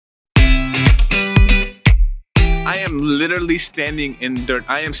am literally standing in dirt.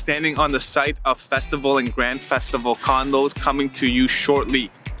 I am standing on the site of Festival and Grand Festival Condos coming to you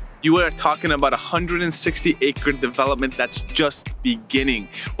shortly. You are talking about a 160-acre development that's just beginning.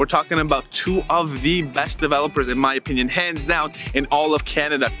 We're talking about two of the best developers, in my opinion, hands down, in all of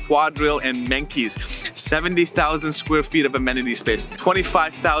Canada, Quadrille and Menkes. 70,000 square feet of amenity space,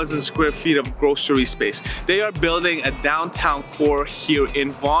 25,000 square feet of grocery space. They are building a downtown core here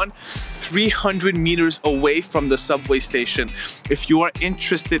in Vaughan, 300 meters away from the subway station. If you are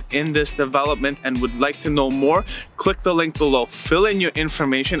interested in this development and would like to know more, click the link below, fill in your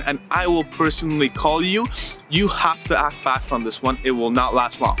information, and I will personally call you. You have to act fast on this one. It will not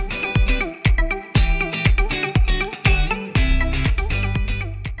last long.